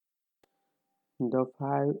The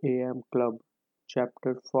 5 a.m. Club,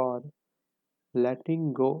 Chapter 4,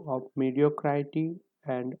 Letting Go of Mediocrity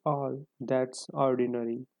and All That's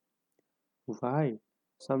Ordinary. Why?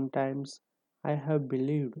 Sometimes I have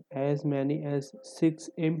believed as many as 6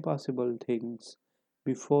 impossible things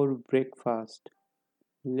before breakfast.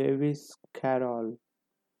 Lewis Carroll,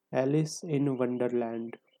 Alice in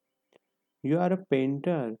Wonderland. You are a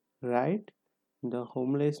painter, right? The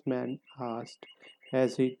homeless man asked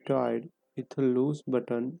as he toyed with a loose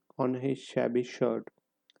button on his shabby shirt.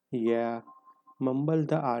 Yeah, mumbled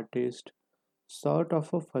the artist, sort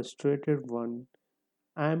of a frustrated one.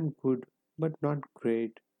 I'm good, but not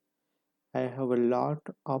great. I have a lot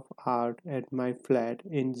of art at my flat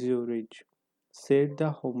in Zurich, said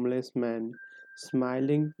the homeless man,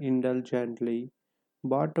 smiling indulgently.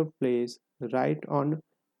 Bought a place right on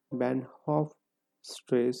Bahnhof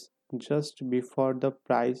Strasse just before the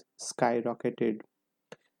price skyrocketed.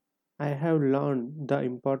 I have learned the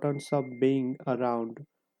importance of being around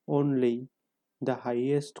only the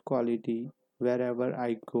highest quality wherever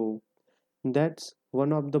I go. That's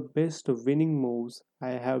one of the best winning moves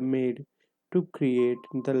I have made to create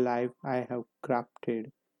the life I have crafted.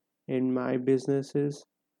 In my businesses,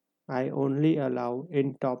 I only allow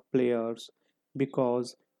in top players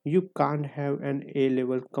because you can't have an A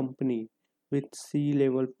level company with C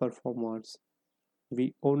level performers.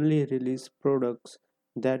 We only release products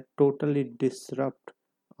that totally disrupt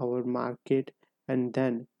our market and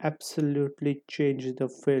then absolutely change the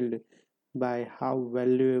field by how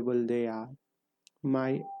valuable they are.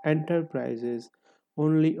 My enterprises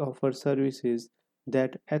only offer services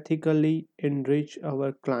that ethically enrich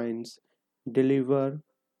our clients, deliver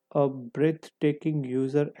a breathtaking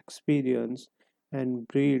user experience, and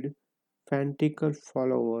breed fanatical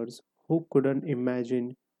followers who couldn't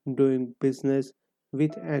imagine doing business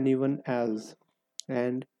with anyone else.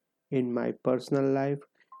 And in my personal life,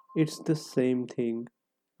 it's the same thing.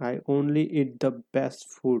 I only eat the best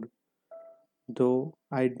food, though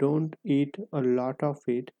I don't eat a lot of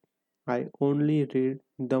it. I only read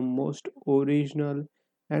the most original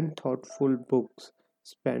and thoughtful books,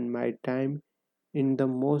 spend my time in the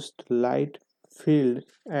most light filled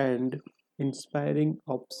and inspiring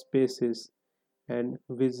of spaces, and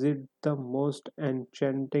visit the most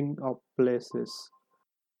enchanting of places.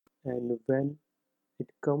 And when it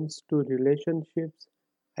comes to relationships,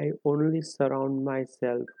 I only surround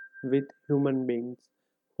myself with human beings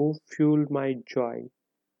who fuel my joy,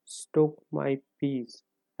 stoke my peace,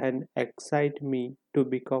 and excite me to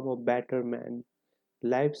become a better man.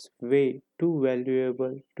 Life's way too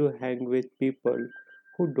valuable to hang with people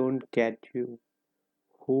who don't get you,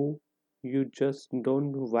 who you just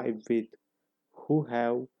don't vibe with, who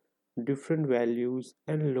have different values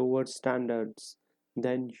and lower standards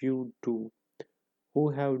than you do, who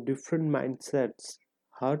have different mindsets,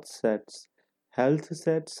 heart sets, health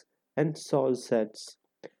sets, and soul sets.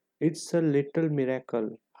 It's a little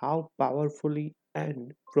miracle how powerfully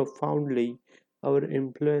and profoundly our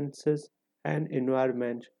influences and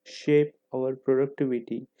environment shape our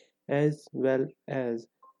productivity as well as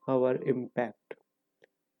our impact.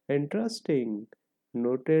 Interesting,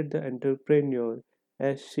 noted the entrepreneur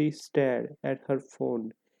as she stared at her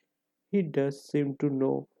phone. He does seem to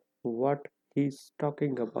know what he's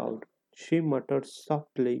talking about, she muttered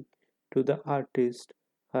softly to the artist,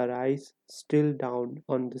 her eyes still down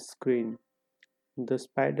on the screen. The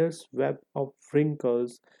spider's web of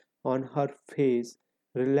wrinkles on her face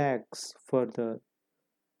relaxed further.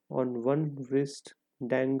 On one wrist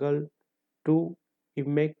dangled two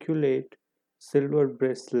immaculate silver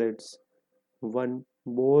bracelets. One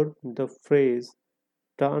bore the phrase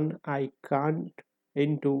 "Turn I can't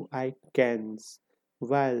into I cans",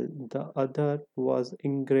 while the other was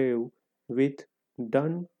engraved with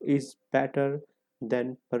 "Done is better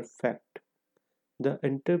than perfect". The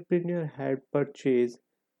entrepreneur had purchased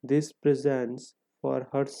these presents for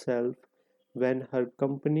herself when her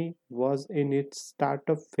company was in its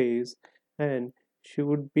startup phase and she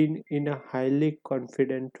would be in a highly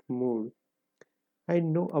confident mood. "I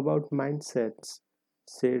know about mindsets,"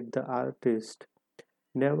 said the artist.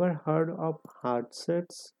 "Never heard of heart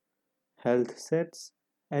sets, health sets,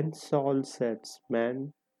 and soul sets,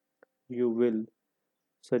 man." "You will,"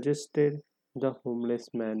 suggested the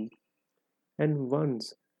homeless man. "And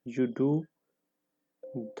once you do,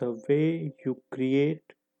 the way you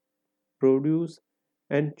create, produce,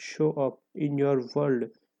 and show up in your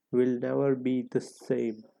world will never be the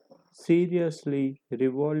same." Seriously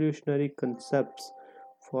revolutionary concepts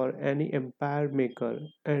for any empire maker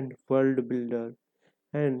and world builder,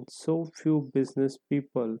 and so few business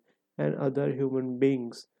people and other human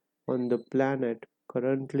beings on the planet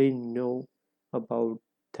currently know about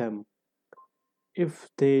them. If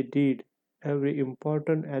they did, every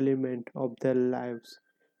important element of their lives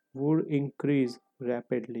would increase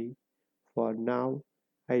rapidly. For now,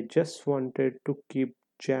 I just wanted to keep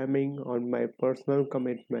jamming on my personal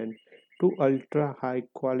commitment to ultra high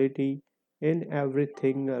quality in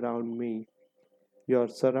everything around me. Your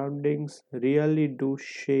surroundings really do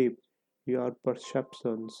shape your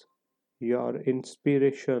perceptions, your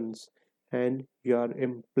inspirations, and your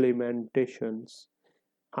implementations.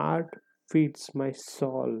 Art feeds my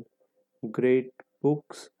soul. Great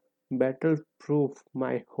books battle-proof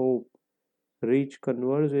my hope. Rich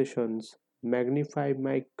conversations magnify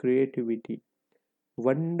my creativity.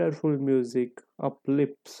 Wonderful music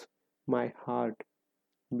uplifts my heart.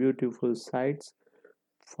 Beautiful sights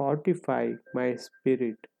fortify my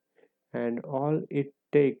spirit. And all it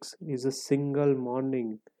takes is a single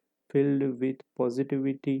morning filled with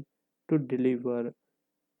positivity to deliver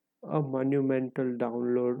a monumental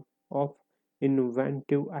download of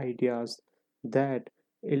inventive ideas that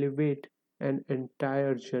elevate an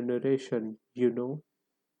entire generation.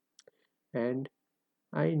 And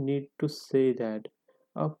I need to say that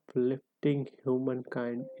uplifting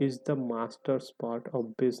humankind is the master spot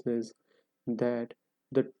of business that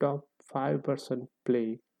the top 5%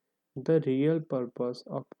 play. The real purpose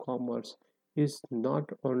of commerce is not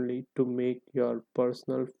only to make your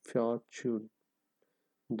personal fortune.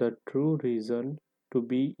 The true reason to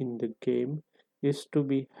be in the game is to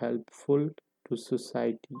be helpful to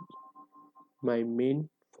society. My main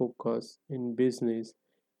focus in business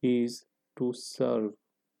is to serve.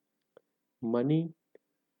 Money,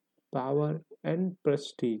 power, and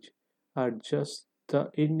prestige are just the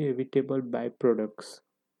inevitable byproducts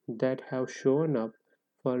that have shown up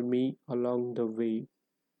for me along the way.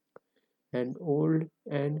 An old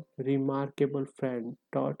and remarkable friend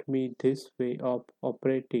taught me this way of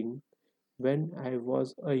operating when I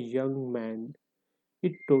was a young man.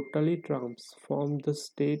 It totally transformed the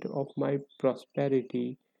state of my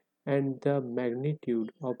prosperity and the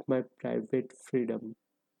magnitude of my private freedom.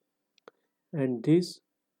 And this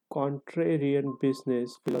contrarian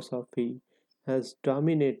business philosophy has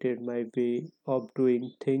dominated my way of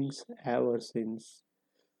doing things ever since.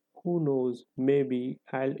 Who knows, maybe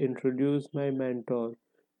I'll introduce my mentor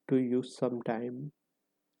to you sometime.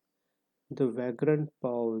 The vagrant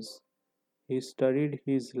paused. He studied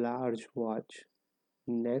his large watch.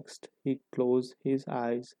 Next, he closed his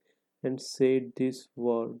eyes and said these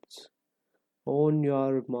words: own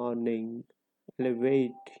your morning,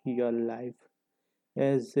 elevate your life.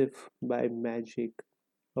 As if by magic,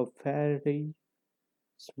 a very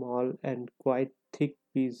small and quite thick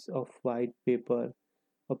piece of white paper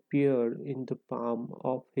appeared in the palm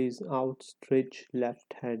of his outstretched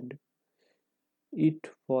left hand. It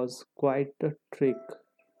was quite a trick.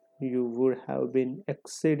 You would have been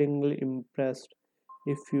exceedingly impressed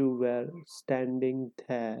if you were standing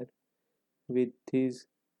there with these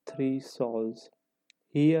three souls.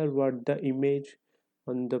 Here what the image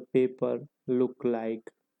on the paper looked like.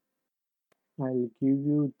 I'll give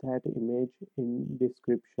you that image in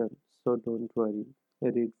description, so don't worry.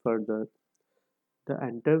 Read further. The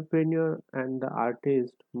entrepreneur and the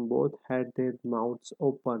artist both had their mouths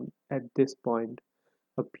open at this point,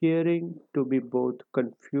 appearing to be both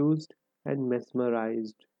confused and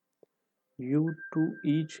mesmerized. You two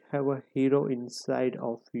each have a hero inside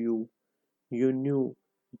of you. You knew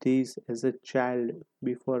this as a child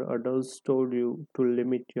before adults told you to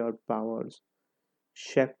limit your powers,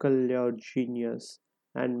 shackle your genius,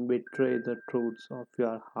 and betray the truths of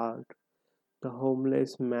your heart. The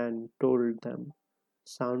homeless man told them,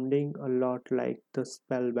 sounding a lot like the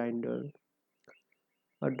spellbinder.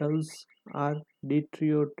 Adults are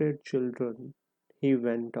deteriorated children, he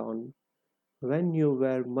went on. When you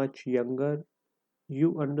were much younger,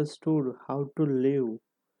 you understood how to live.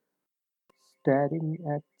 Staring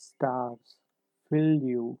at stars filled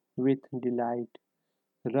you with delight.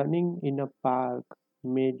 Running in a park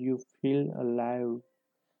made you feel alive,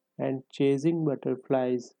 and chasing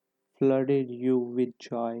butterflies flooded you with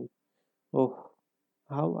joy. Oh,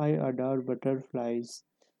 how I adore butterflies!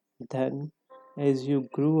 Then, as you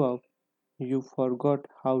grew up, you forgot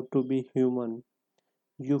how to be human.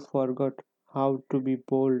 You forgot how to be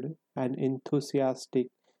bold and enthusiastic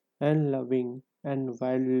and loving and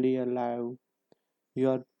wildly alive.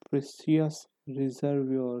 Your precious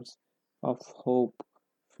reservoirs of hope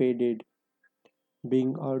faded.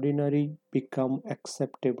 Being ordinary become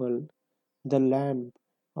acceptable. The lamp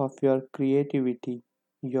of your creativity,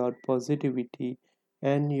 your positivity,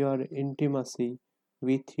 and your intimacy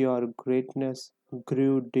with your greatness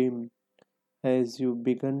grew dim as you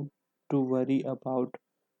began to worry about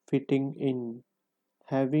fitting in,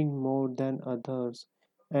 having more than others,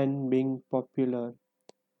 and being popular.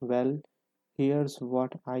 Well, here's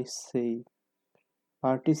what I say: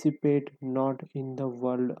 participate not in the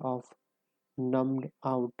world of numbed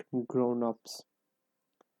out grown ups,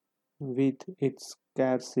 with its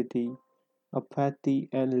scarcity, apathy,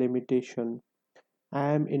 and limitation. I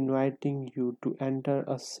am inviting you to enter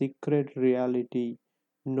a secret reality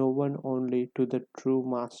known only to the true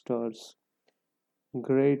masters,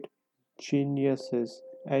 great geniuses,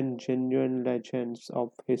 and genuine legends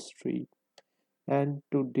of history, and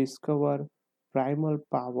to discover primal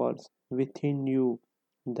powers within you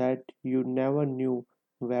that you never knew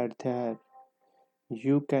were there.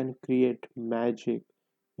 You can create magic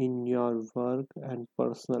in your work and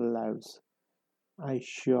personal lives. I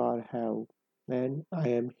sure have, and I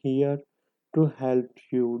am here to help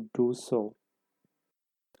you do so.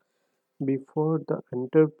 Before the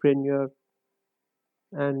entrepreneur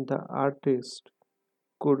and the artist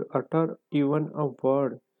could utter even a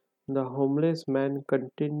word, the homeless man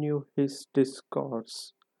continued his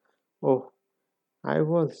discourse. Oh, I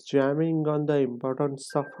was jamming on the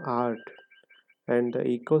importance of art and the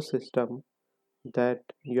ecosystem that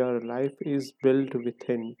your life is built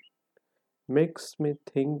within. Makes me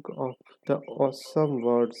think of the awesome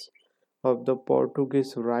words of the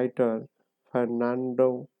Portuguese writer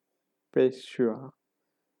Fernando Pessoa.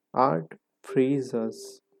 Art frees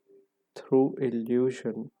us through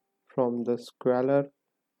illusion from the squalor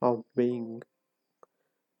of being,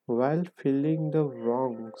 while feeling the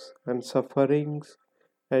wrongs and sufferings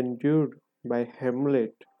endured by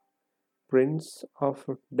Hamlet, Prince of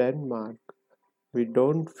Denmark. We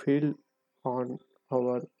don't feel on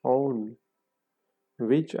our own,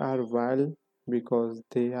 which are vile because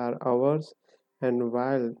they are ours, and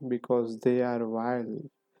vile because they are vile.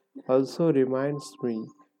 Also reminds me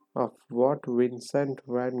of what Vincent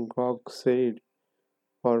van Gogh said: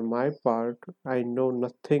 for my part, I know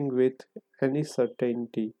nothing with any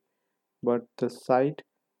certainty, but the sight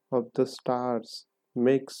of the stars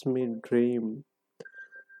makes me dream.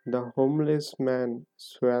 The homeless man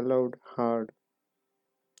swallowed hard.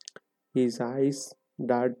 His eyes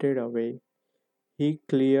darted away. He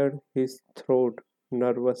cleared his throat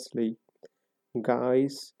nervously.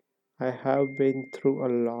 Guys, I have been through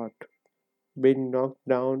a lot, been knocked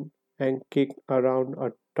down and kicked around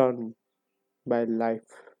a ton by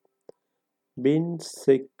life, been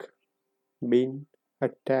sick, been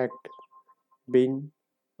attacked, been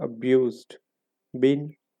abused,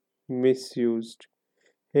 been misused.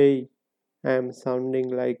 Hey, I'm sounding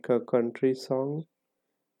like a country song.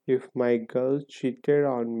 If my girl cheated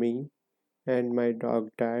on me and my dog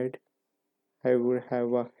died, I would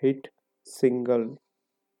have a hit single.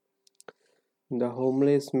 The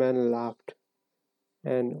homeless man laughed,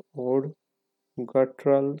 an old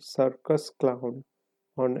guttural circus clown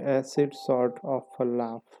on acid sort of a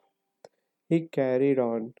laugh. He carried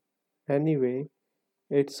on. Anyway,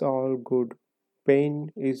 it's all good.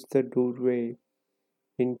 Pain is the doorway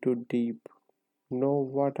into deep. Know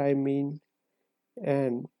what I mean?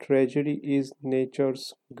 And tragedy is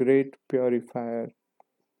nature's great purifier.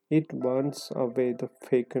 It burns away the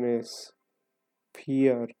fakeness,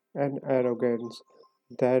 fear, and arrogance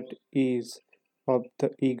that is of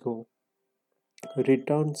the ego,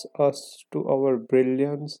 returns us to our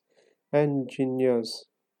brilliance and genius.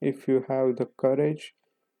 If you have the courage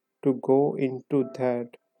to go into that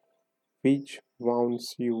which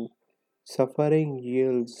wounds you, suffering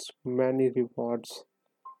yields many rewards,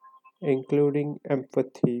 including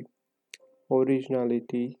empathy,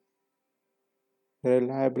 originality,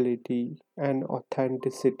 reliability, and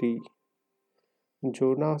authenticity.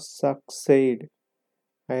 Jonas Salk said,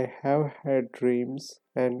 I have had dreams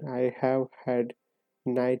and I have had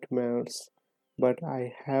nightmares, but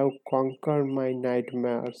I have conquered my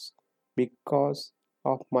nightmares because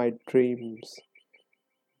of my dreams.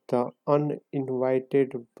 The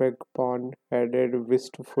uninvited vagabond added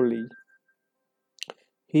wistfully.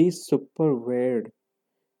 He's super weird,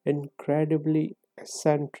 incredibly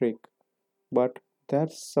eccentric, but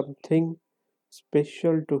there's something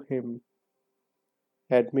special to him,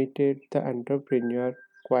 admitted the entrepreneur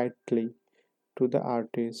quietly to the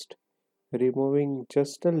artist, removing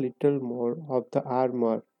just a little more of the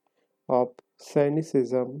armor of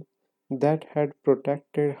cynicism that had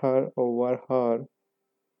protected her over her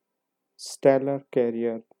stellar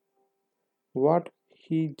career. What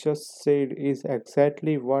he just said is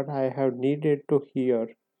exactly what I have needed to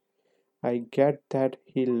hear. I get that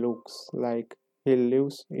he looks like he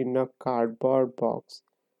lives in a cardboard box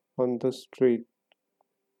on the street,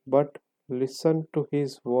 but listen to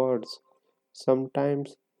his words.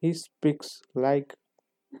 Sometimes he speaks like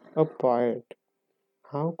A poet.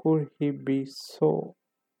 How could he be so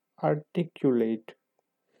articulate?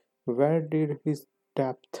 Where did his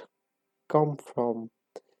depth come from?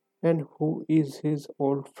 And who is his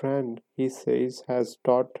old friend he says has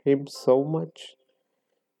taught him so much?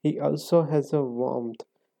 He also has a warmth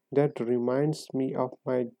that reminds me of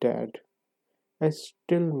my dad. I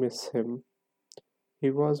still miss him.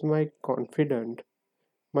 He was my confidant,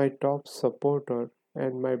 my top supporter,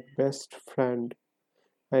 and my best friend.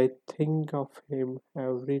 I think of him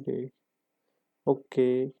every day.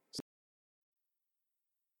 Okay,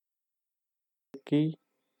 Saki,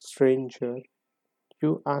 stranger,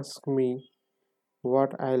 you ask me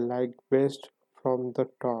what I like best from the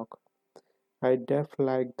talk. I def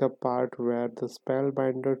like the part where the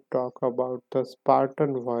spellbinder talk about the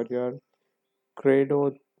Spartan warrior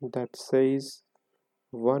credo that says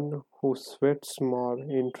one who sweats more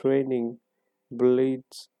in training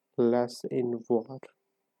bleeds less in war.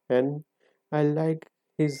 And I like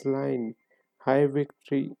his line, high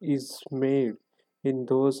victory is made in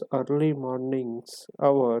those early mornings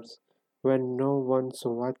hours when no one's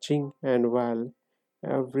watching and while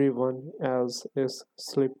everyone else is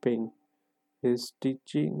sleeping. His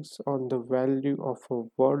teachings on the value of a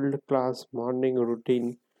world class morning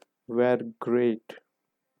routine were great.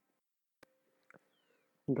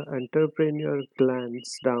 The entrepreneur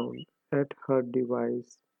glanced down at her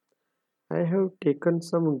device. I have taken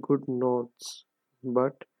some good notes,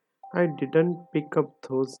 but I didn't pick up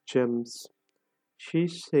those gems, she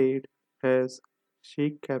said as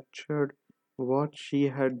she captured what she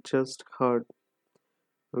had just heard.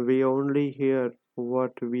 We only hear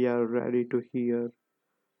what we are ready to hear.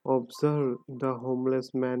 Observe the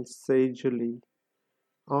homeless man sagely.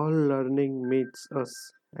 All learning meets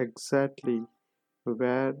us exactly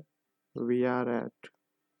where we are at,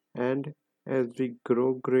 and as we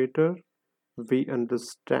grow greater, we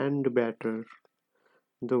understand better.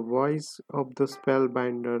 The voice of the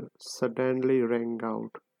spellbinder suddenly rang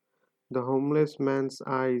out. The homeless man's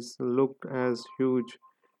eyes looked as huge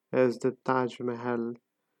as the Taj Mahal.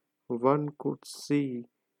 One could see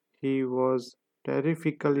he was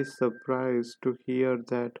terrifically surprised to hear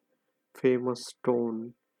that famous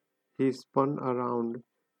tone. He spun around,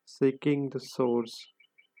 seeking the source.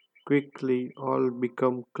 Quickly all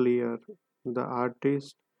became clear. The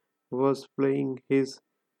artist was playing his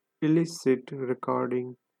illicit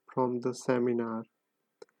recording from the seminar.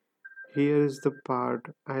 Here is the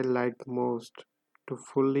part I like most. To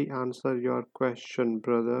fully answer your question,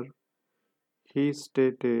 brother, he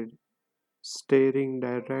stated, staring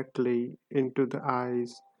directly into the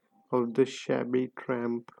eyes of the shabby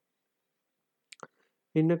tramp.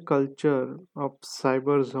 In a culture of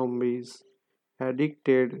cyber zombies,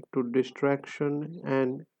 addicted to distraction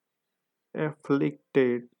and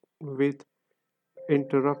afflicted with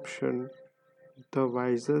interruption, the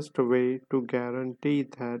wisest way to guarantee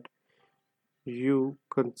that you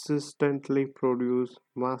consistently produce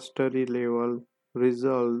mastery level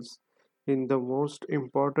results in the most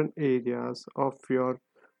important areas of your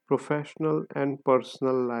professional and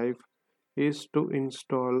personal life is to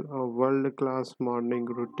install a world class morning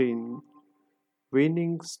routine.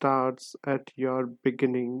 Winning starts at your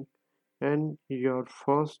beginning, and your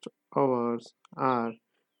first hours are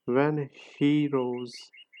when heroes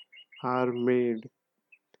are made.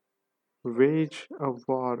 Wage a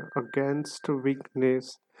war against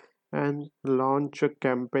weakness and launch a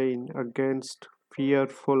campaign against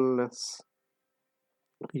fearfulness.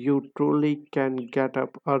 You truly can get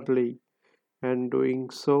up early, and doing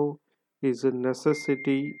so is a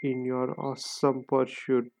necessity in your awesome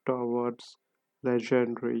pursuit towards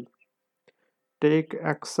legendary. Take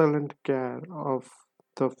excellent care of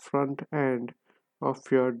the front end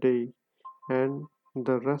of your day, and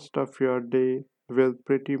the rest of your day will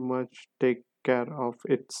pretty much take care of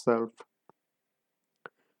itself.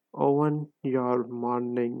 Own your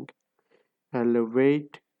morning,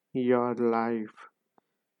 elevate your life.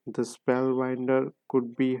 The spellbinder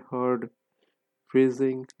could be heard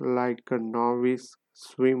whizzing like a novice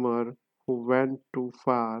swimmer who went too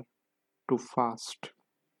far too fast.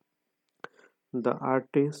 The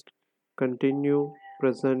artist continued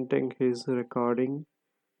presenting his recording,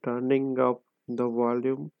 turning up the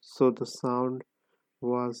volume so the sound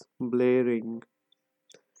was blaring.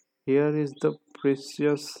 Here is the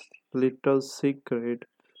precious little secret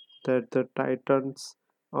that the titans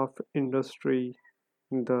of industry,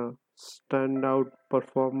 the standout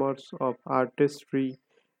performers of artistry,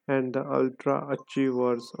 and the ultra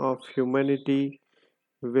achievers of humanity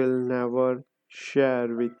will never share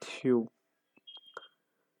with you.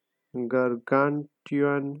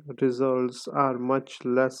 Gargantuan results are much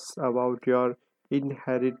less about your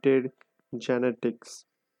inherited genetics,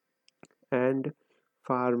 and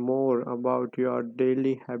far more about your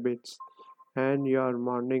daily habits and your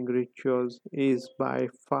morning rituals is by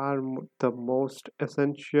far the most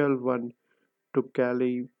essential one to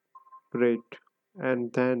calibrate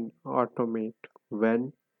and then automate.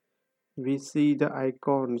 When we see the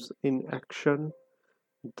icons in action,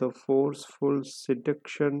 the forceful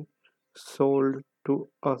seduction sold to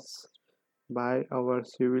us by our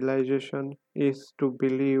civilization is to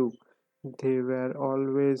believe they were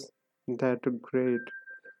always that great,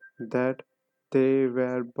 that they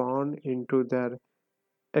were born into their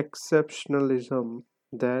exceptionalism,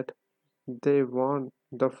 that they won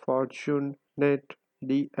the fortunate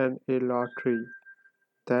DNA lottery,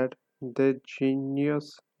 that their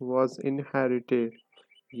genius was inherited.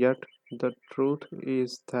 Yet the truth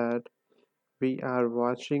is that we are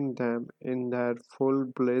watching them in their full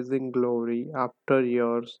blazing glory after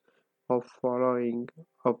years of following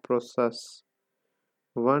a process,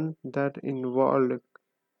 one that involved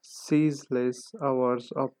ceaseless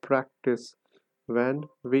hours of practice. When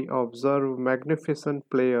we observe magnificent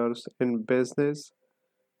players in business,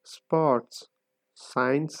 sports,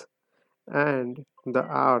 science, and the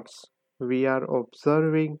arts, we are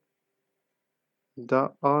observing the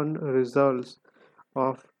earned results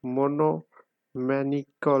of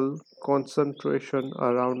monomaniacal concentration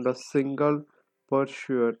around a single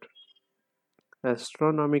pursuit,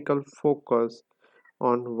 astronomical focus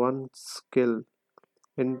on one skill,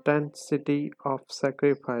 intensity of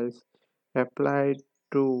sacrifice applied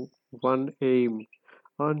to one aim,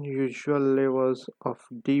 unusual levels of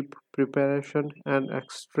deep preparation, and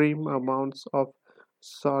extreme amounts of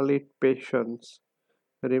solid patience.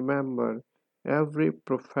 Remember, every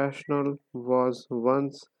professional was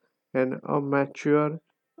once an amateur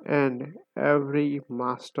and every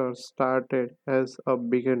master started as a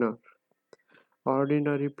beginner.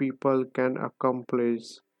 Ordinary people can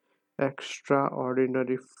accomplish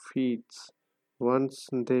extraordinary feats once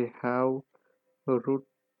they have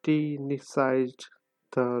routinized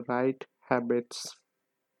the right habits.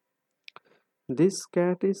 "This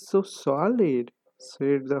cat is so solid,"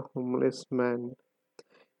 said the homeless man.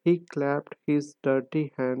 He clapped his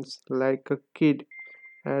dirty hands like a kid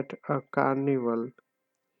at a carnival.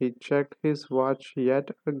 He checked his watch yet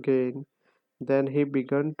again, then he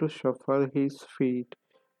began to shuffle his feet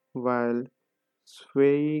while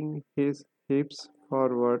swaying his hips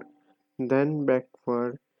forward, then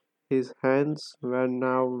backward. His hands were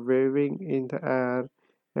now waving in the air,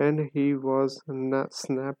 and he was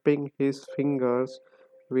snapping his fingers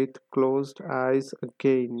with closed eyes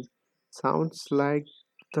again. Sounds like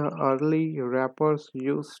the early rappers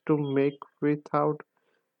used to make without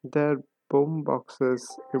their boomboxes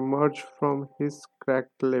emerged from his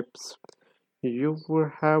cracked lips. You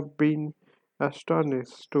would have been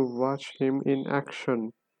astonished to watch him in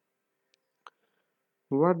action.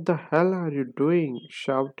 "What the hell are you doing?"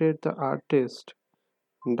 shouted the artist.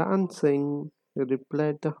 "Dancing,"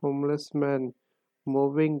 replied the homeless man,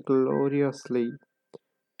 moving gloriously.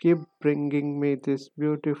 "Keep bringing me this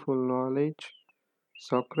beautiful knowledge."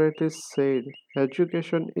 Socrates said,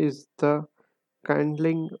 "Education is the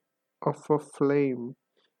kindling of a flame,"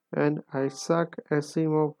 and Isaac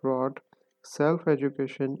Asimov wrote,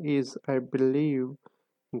 "Self-education is, I believe,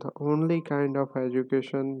 the only kind of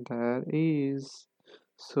education there is."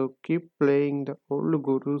 So keep playing the old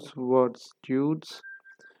guru's words, dudes.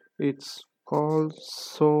 It's all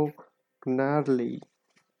so gnarly.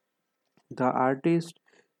 The artist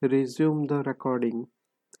resumed the recording.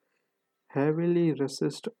 "Heavily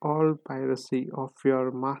resist all piracy of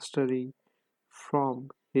your mastery from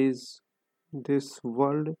his this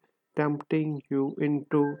world, tempting you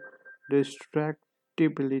into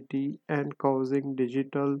distractibility and causing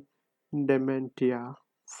digital dementia.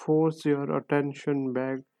 Force your attention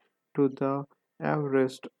back to the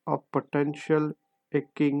Everest of potential,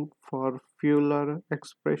 aching for fuller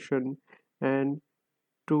expression, and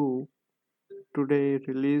to today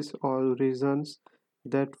release all reasons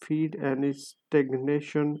that feed any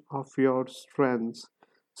stagnation of your strengths.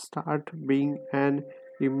 Start being an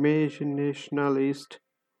imaginationalist,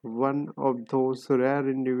 one of those rare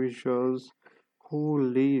individuals who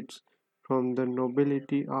leads from the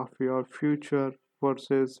nobility of your future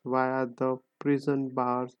versus via the prison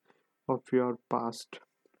bars of your past."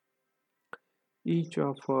 Each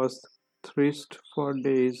of us thirsts for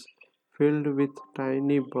days filled with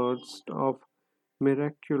tiny bursts of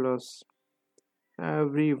miraculous.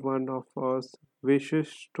 Every one of us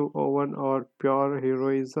wishes to own our pure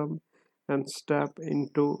heroism and step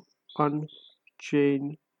into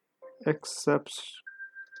unchained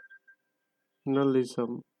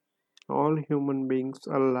exceptionalism. all human beings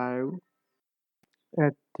alive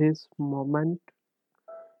at this moment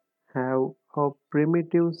have a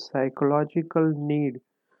primitive psychological need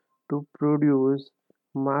to produce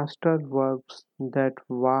masterworks that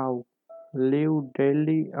wow, live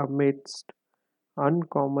daily amidst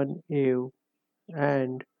uncommon awe,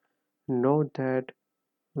 and know that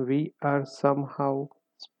we are somehow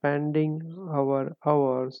spending our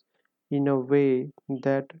hours in a way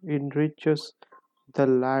that enriches the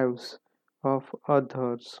lives of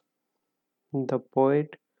others. The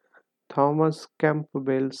poet Thomas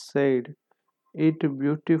Campbell said it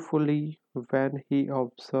beautifully when he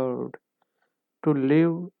observed, "To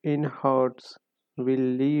live in hearts we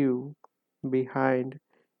leave behind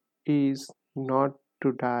is not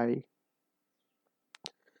to die."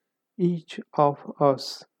 Each of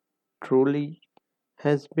us truly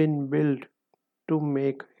has been built to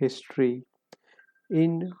make history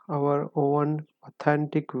in our own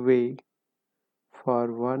authentic way.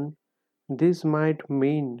 For one, this might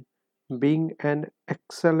mean being an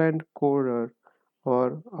excellent coder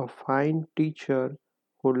or a fine teacher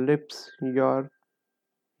who lifts your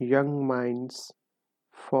young minds.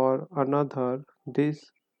 For another,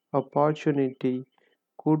 this opportunity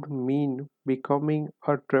could mean becoming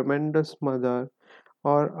a tremendous mother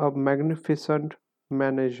or a magnificent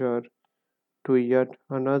manager. To yet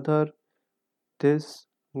another, this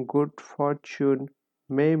good fortune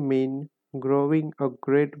may mean growing a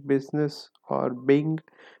great business or being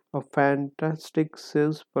a fantastic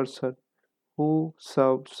salesperson who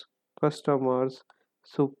serves customers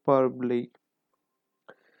superbly.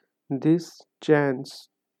 This chance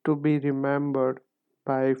to be remembered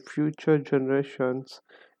by future generations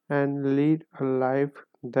and lead a life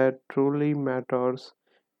that truly matters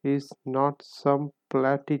is not some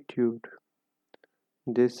platitude.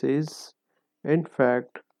 This is, in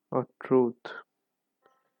fact, a truth.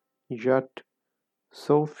 Yet,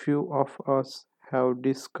 so few of us have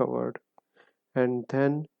discovered and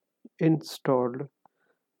then installed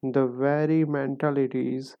the very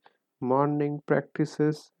mentalities, morning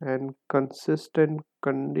practices, and consistent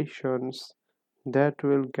conditions that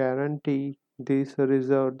will guarantee these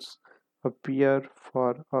results appear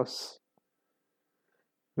for us.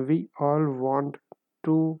 We all want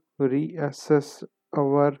to reassess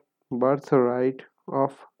our birthright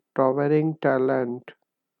of towering talent,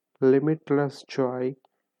 limitless joy,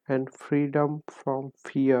 and freedom from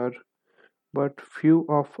fear, but few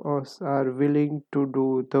of us are willing to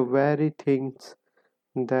do the very things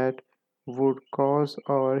that would cause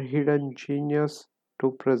our hidden genius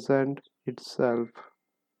to present itself.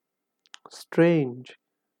 Strange,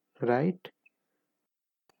 right?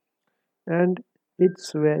 And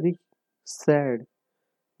it's very sad.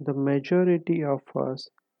 The majority of us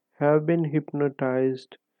have been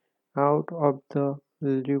hypnotized out of the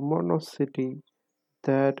luminosity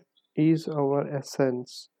that is our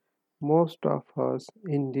essence. Most of us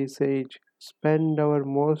in this age spend our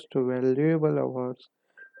most valuable hours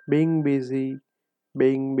being busy,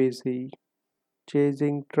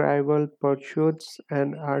 chasing trivial pursuits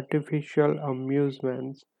and artificial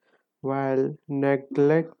amusements while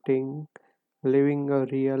neglecting living a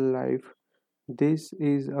real life. This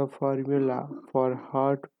is a formula for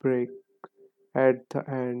heartbreak at the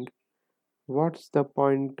end. What's the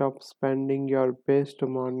point of spending your best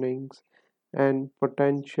mornings and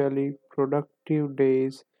potentially productive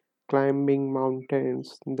days climbing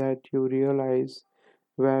mountains that you realize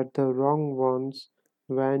were the wrong ones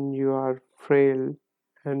when you are frail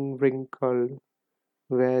and wrinkled?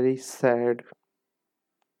 Very sad.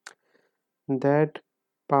 That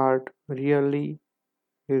part really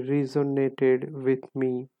resonated with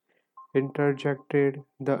me, interjected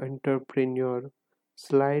the entrepreneur,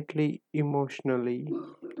 slightly emotionally.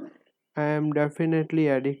 I am definitely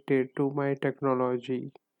addicted to my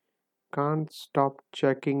technology. Can't stop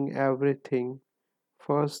checking everything,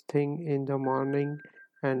 first thing in the morning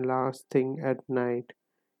and last thing at night.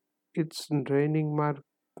 It's draining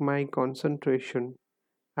my concentration.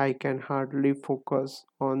 I can hardly focus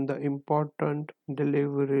on the important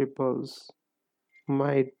deliverables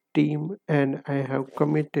my team and I have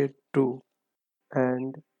committed to.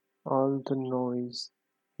 And all the noise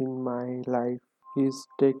in my life is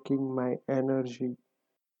taking my energy.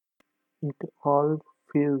 It all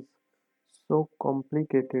feels so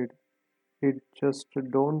complicated. It just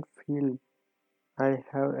don't feel I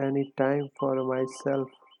have any time for myself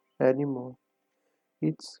anymore.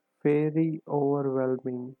 It's very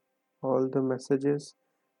overwhelming. All the messages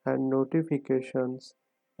and notifications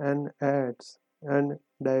and ads and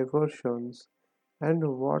diversions.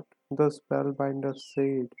 And what the spellbinder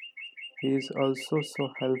said is also so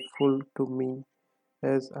helpful to me.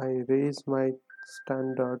 as I raise my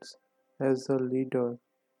standards as a leader.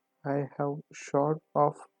 I have sort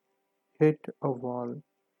of hit a wall.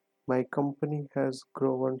 My company has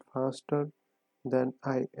grown faster than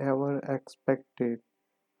I ever expected.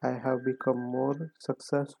 I have become more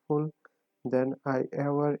successful than I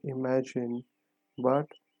ever imagined, but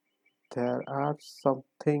there are some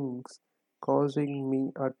things causing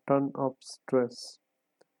me a ton of stress.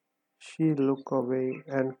 She looked away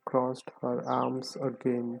and crossed her arms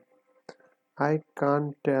again. I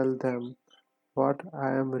can't tell them what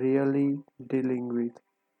I am really dealing with,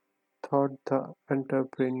 thought the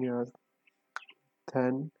entrepreneur.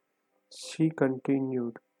 Then she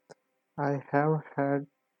continued, I have had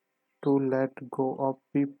to let go of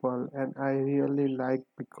people and I really like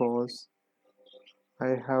because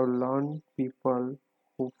I have learned people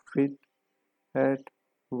who fit at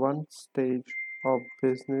one stage of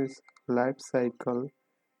business life cycle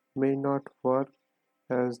may not work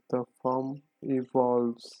as the firm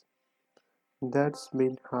evolves. That's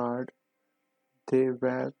been hard. They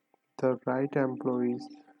were the right employees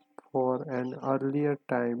for an earlier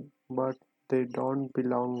time, but they don't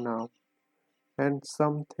belong now. And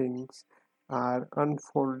some things are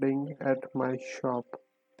unfolding at my shop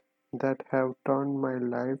that have turned my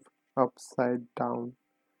life upside down.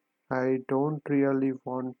 I don't really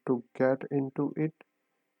want to get into it.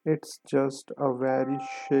 It's just a very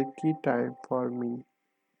shaky time for me.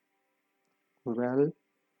 Well,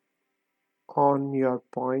 on your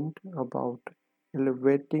point about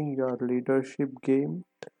elevating your leadership game,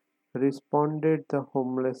 responded the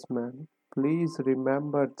homeless man, please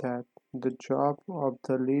remember that the job of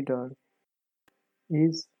the leader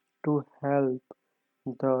is to help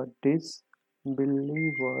the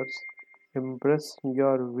disbelievers embrace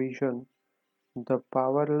your vision, the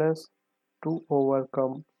powerless to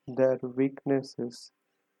overcome their weaknesses,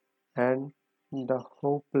 and the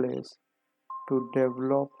hopeless to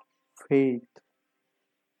develop faith.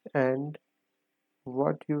 And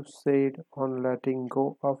what you said on letting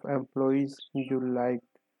go of employees you liked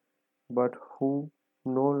but who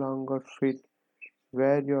no longer fit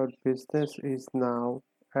where your business is now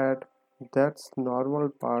at, that's normal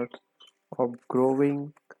part of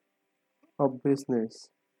growing a business.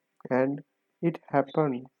 And it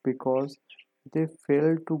happened because they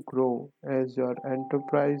failed to grow as your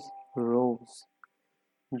enterprise rose.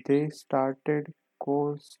 They started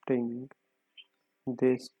coasting,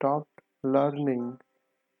 they stopped learning,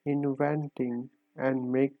 inventing,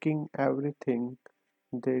 and making everything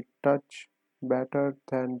they touch better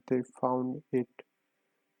than they found it.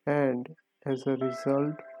 And as a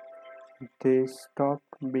result, they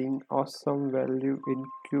stopped being awesome value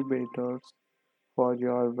incubators for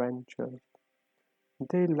your venture.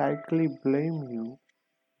 They likely blame you,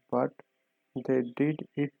 but they did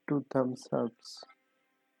it to themselves.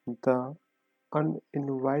 The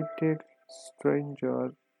uninvited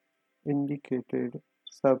stranger indicated,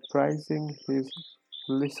 surprising his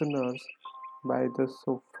listeners by the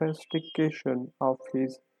sophistication of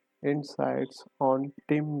his insights on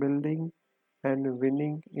team building and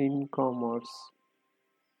winning in commerce.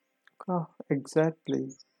 Ah,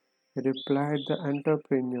 exactly, replied the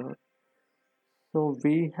entrepreneur. So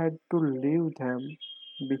we had to leave them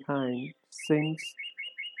behind since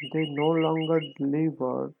they no longer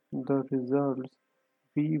deliver the results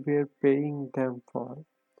we were paying them for.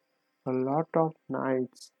 A lot of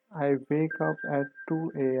nights I wake up at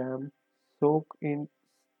 2 a.m., soak in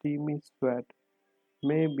steamy sweat.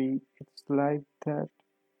 Maybe it's like that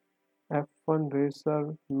F1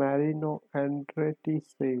 racer Marino Andretti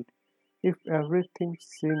said, if everything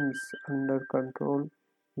seems under control,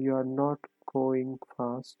 you're not going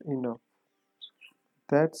fast enough.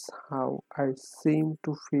 That's how I seem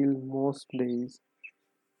to feel most days.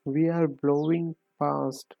 We are blowing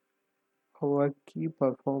past our key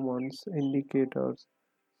performance indicators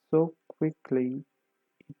so quickly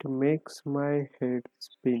it makes my head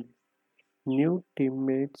spin. New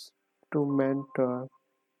teammates to mentor,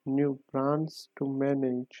 new brands to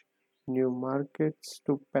manage, new markets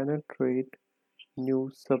to penetrate,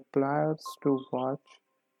 new suppliers to watch,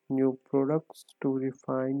 new products to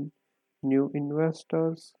refine, new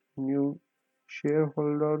investors, new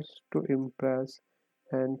shareholders to impress,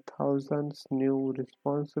 and thousands new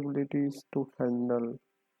responsibilities to handle.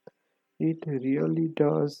 It really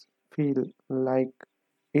does feel like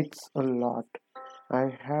it's a lot.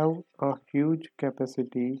 I have a huge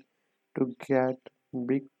capacity to get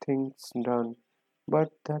big things done,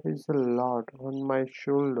 but there is a lot on my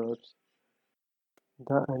shoulders.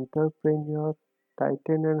 The entrepreneur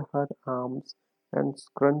tightened her arms and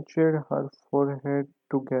scrunched her forehead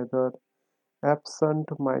together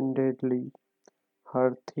absent-mindedly.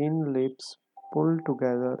 her thin lips pulled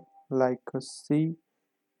together like a sea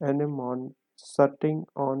anemone sitting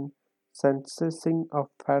on sensing a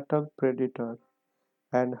fatal predator,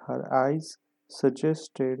 and her eyes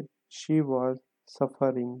suggested she was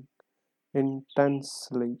suffering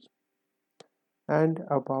intensely. And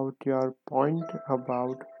about your point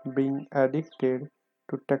about being addicted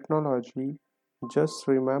to technology, just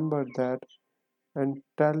remember that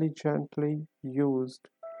intelligently used,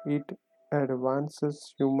 it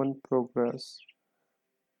advances human progress.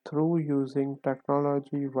 Through using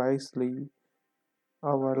technology wisely,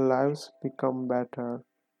 our lives become better,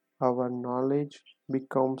 our knowledge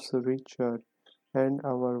becomes richer, and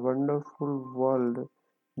our wonderful world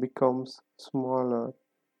becomes smaller.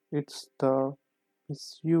 It's the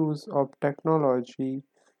misuse of technology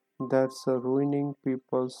that's ruining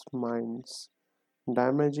people's minds,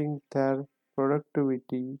 damaging their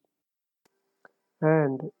productivity,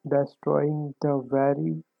 and destroying the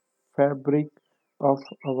very fabric of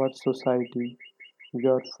our society.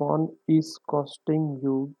 Your phone is costing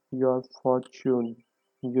you your fortune,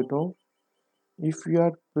 you know. If you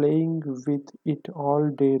are playing with it all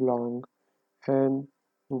day long, and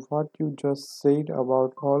what you just said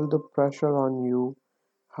about all the pressure on you,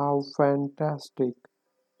 how fantastic.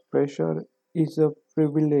 Pressure is a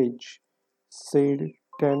privilege, said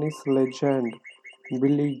tennis legend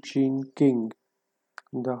Billie Jean King.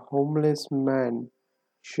 The homeless man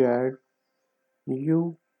shared,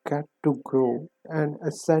 "You get to grow, and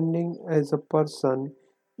ascending as a person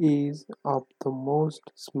is of the most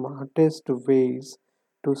smartest ways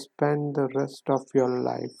to spend the rest of your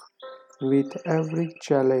life. With every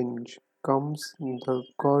challenge comes the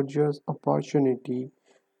gorgeous opportunity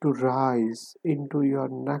to rise into your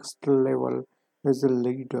next level as a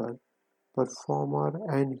leader, performer,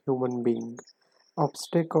 and human being.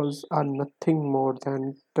 Obstacles are nothing more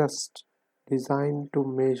than tests designed to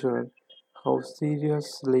measure how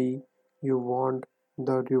seriously you want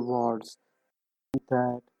the rewards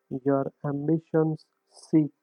that your ambitions seek."